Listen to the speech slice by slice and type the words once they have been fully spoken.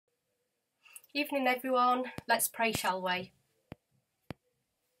Evening everyone, let's pray, shall we?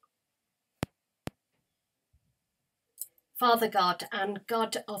 Father God and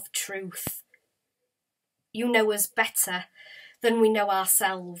God of truth, you know us better than we know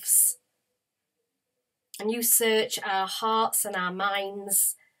ourselves, and you search our hearts and our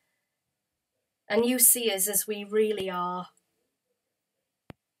minds, and you see us as we really are,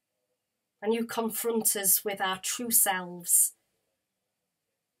 and you confront us with our true selves.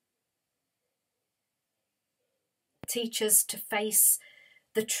 Teach us to face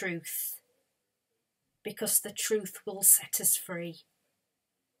the truth, because the truth will set us free.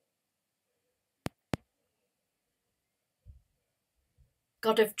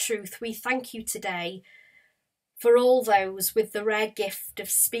 God of truth, we thank you today for all those with the rare gift of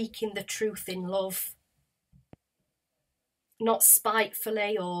speaking the truth in love, not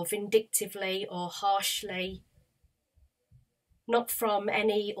spitefully or vindictively or harshly, not from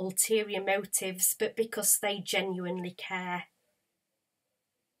any ulterior motives, but because they genuinely care.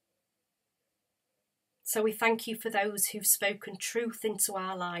 So we thank you for those who've spoken truth into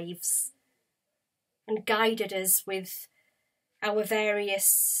our lives and guided us with our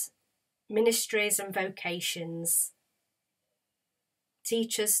various ministries and vocations.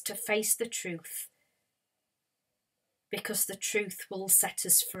 Teach us to face the truth, because the truth will set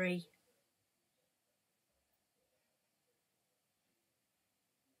us free.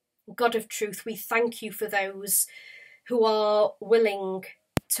 God of truth, we thank you for those who are willing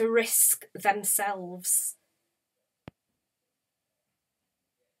to risk themselves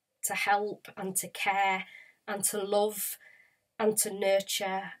to help and to care and to love and to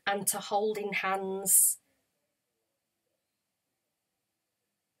nurture and to hold in hands.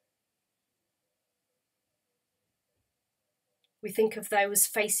 We think of those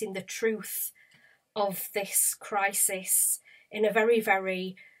facing the truth of this crisis in a very,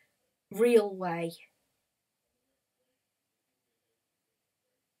 very real way.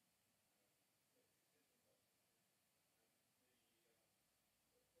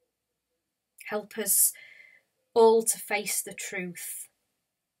 Help us all to face the truth,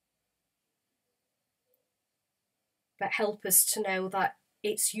 but help us to know that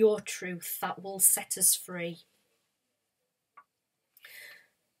it's your truth that will set us free.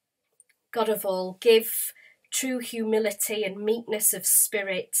 God of all, give true humility and meekness of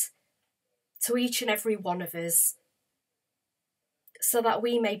spirit to each and every one of us, so that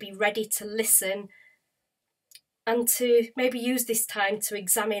we may be ready to listen and to maybe use this time to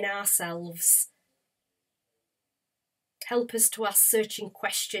examine ourselves. Help us to ask searching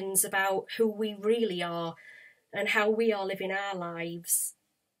questions about who we really are and how we are living our lives.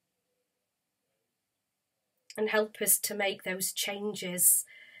 And help us to make those changes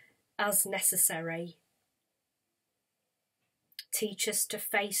as necessary. Teach us to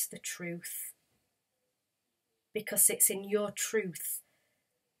face the truth, because it's in your truth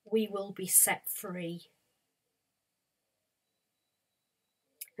we will be set free.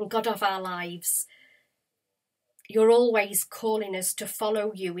 And God of our lives, you're always calling us to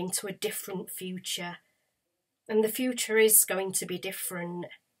follow you into a different future. And the future is going to be different.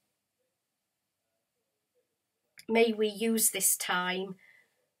 May we use this time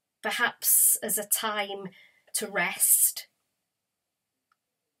perhaps as a time to rest,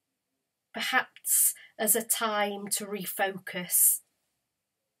 perhaps as a time to refocus,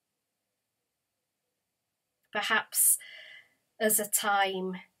 perhaps as a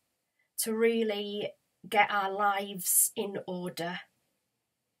time to really get our lives in order.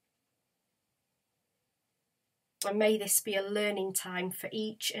 And may this be a learning time for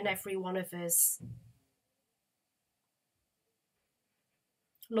each and every one of us.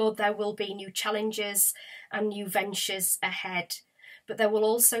 Lord, there will be new challenges and new ventures ahead, but there will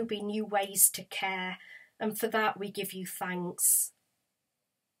also be new ways to care, and for that we give you thanks.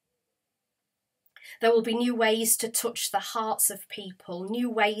 There will be new ways to touch the hearts of people, new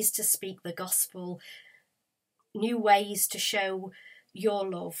ways to speak the gospel, new ways to show your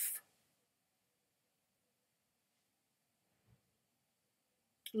love.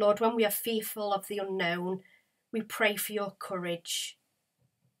 Lord, when we are fearful of the unknown, we pray for your courage.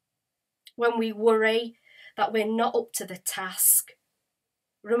 When we worry that we're not up to the task,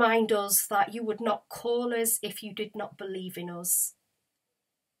 remind us that you would not call us if you did not believe in us.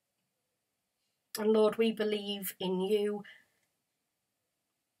 And Lord, we believe in you.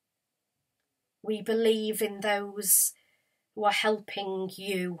 We believe in those who are helping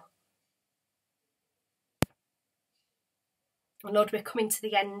you. And Lord, we're coming to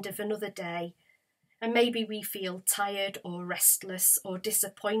the end of another day, and maybe we feel tired or restless or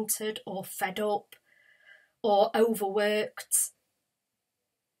disappointed or fed up or overworked.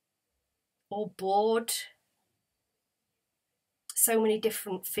 or bored. So many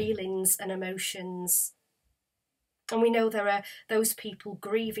different feelings and emotions. And we know there are those people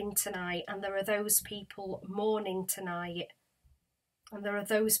grieving tonight, and there are those people mourning tonight, and there are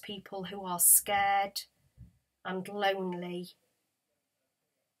those people who are scared and lonely.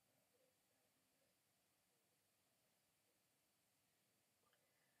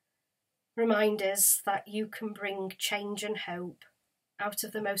 Remind us that you can bring change and hope out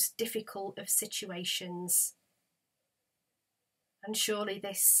of the most difficult of situations. And surely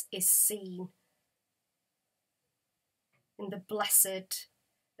this is seen in the blessed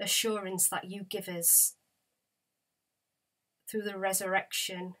assurance that you give us through the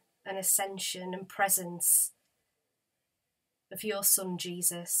resurrection and ascension and presence of your Son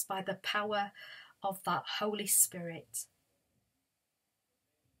Jesus, by the power of that Holy Spirit,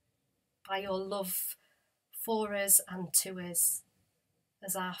 by your love for us and to us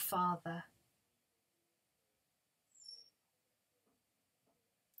as our Father.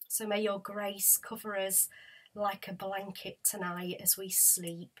 So may your grace cover us like a blanket tonight as we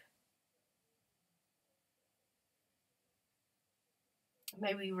sleep.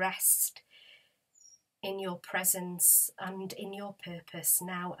 May we rest in your presence and in your purpose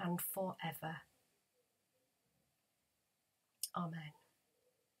now and forever. Amen.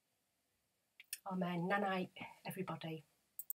 Amen. Night night, everybody.